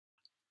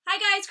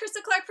guys,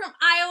 Krista Clark from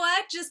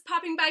Iowa, just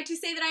popping by to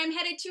say that I am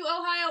headed to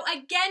Ohio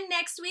again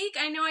next week.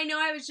 I know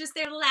I was just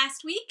there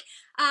last week,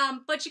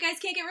 but you guys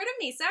can't get rid of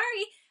me,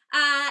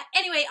 sorry.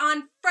 Anyway,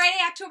 on Friday,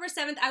 October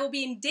 7th, I will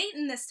be in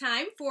Dayton this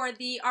time for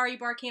the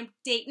REBar Camp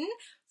Dayton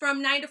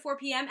from 9 to 4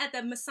 p.m. at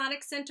the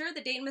Masonic Center,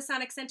 the Dayton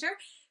Masonic Center.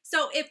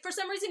 So if for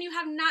some reason you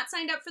have not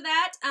signed up for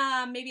that,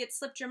 maybe it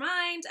slipped your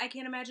mind, I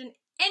can't imagine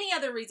any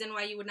other reason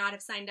why you would not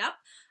have signed up.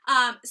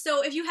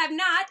 So if you have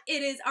not,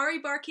 it is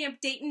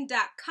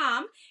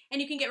rebarcampdayton.com,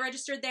 and you can get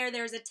registered there.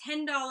 There's a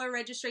 $10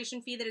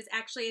 registration fee that is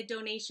actually a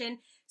donation.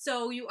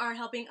 So you are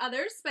helping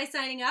others by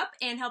signing up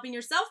and helping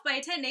yourself by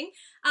attending.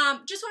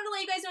 Just wanted to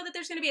let you guys know that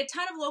there's going to be a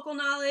ton of local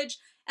knowledge,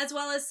 as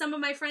well as some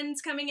of my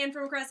friends coming in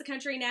from across the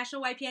country,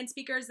 national YPN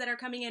speakers that are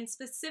coming in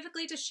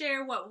specifically to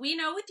share what we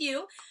know with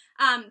you.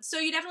 So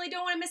you definitely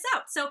don't want to miss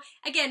out. So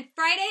again,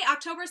 Friday,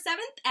 October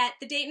 7th at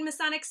the Dayton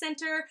Masonic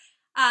Center,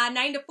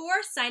 9 to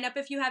 4. Sign up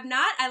if you have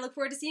not. I look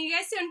forward to seeing you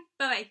guys soon.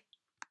 Bye-bye.